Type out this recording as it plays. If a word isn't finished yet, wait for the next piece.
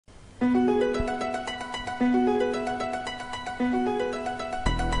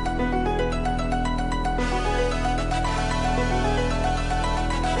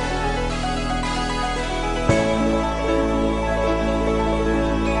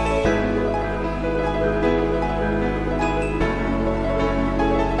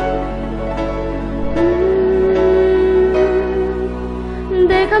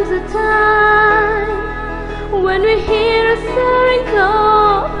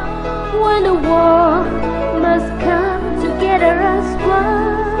the world must come together as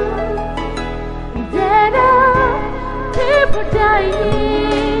one. There are people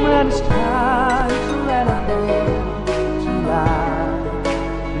dying. When it's time to let a hand to life,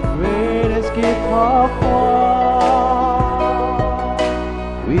 the greatest gift of all.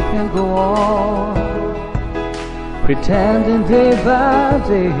 We can go on pretending day by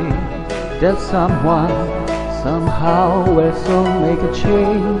day that someone somehow will soon make a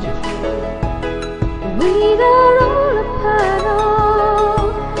change. We are all a part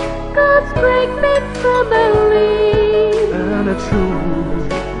of God's great big family. And the truth,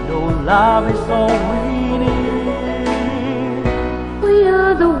 no love is all we need. We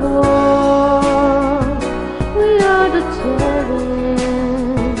are the one, we are the children,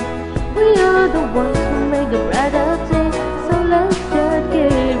 we are the ones who make a brighter day. So let's just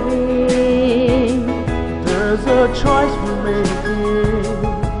give in. There's a choice we're making.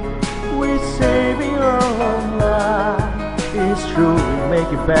 We're saving our own life. It's true, we make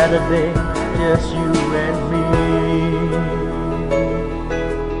a better day, just you and me.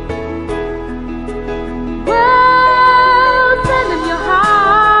 Well, send them your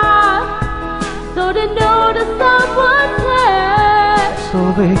heart, so they know that someone cares. So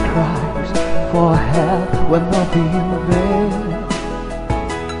they cry for help when nothing avails.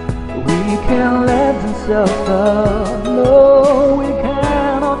 We can't let them suffer, no, we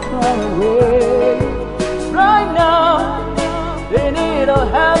cannot turn away. Right now, they need a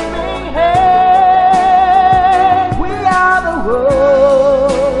helping hand. We are the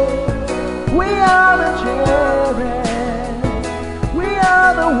world, we are the children, we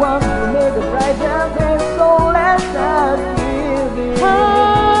are the ones who make the brighter day. So let's not give in. Oh,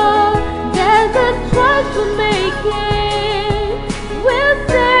 there's a choice we're making. We'll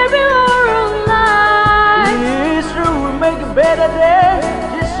save our own lives. It's true, we make a better day,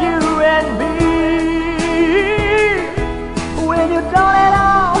 just you and me. When you done it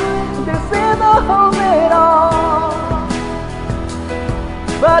all, this is the whole it all.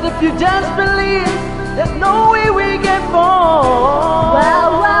 But if you just believe, there's no way we can fall.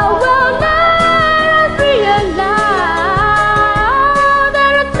 Well, let us realize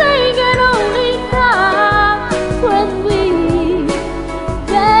that a thing can only come when we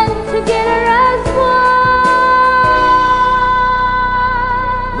band together as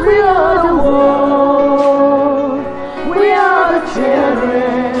one. We are the world, we are the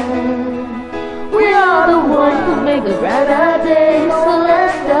children, We are the ones who make a brighter day. So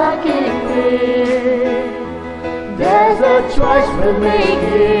let's start giving. there's a choice we're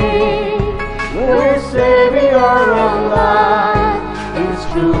making. We're saving our own life. It's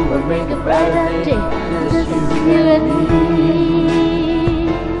true, we'll make a brighter day, just you and me.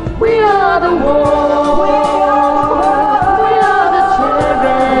 We are the world, we are the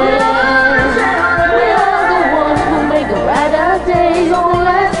children, We are the ones who make a brighter day. So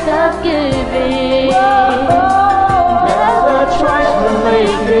let's start giving. there's a choice we're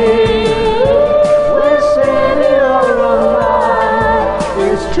making. We're saving our own life.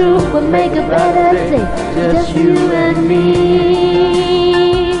 It's true, We'll make a better day, just you and me.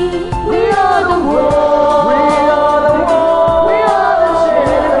 We are the world, We are the world, we are the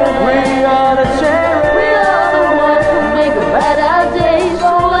children, we are the children. we are the ones who make a better day. So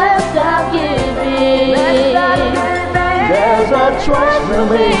let's start giving. There's a choice we're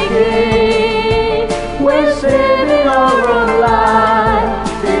making. We're saving our own life.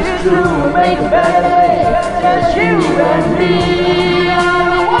 It's true, we'll make a better day, just you and me.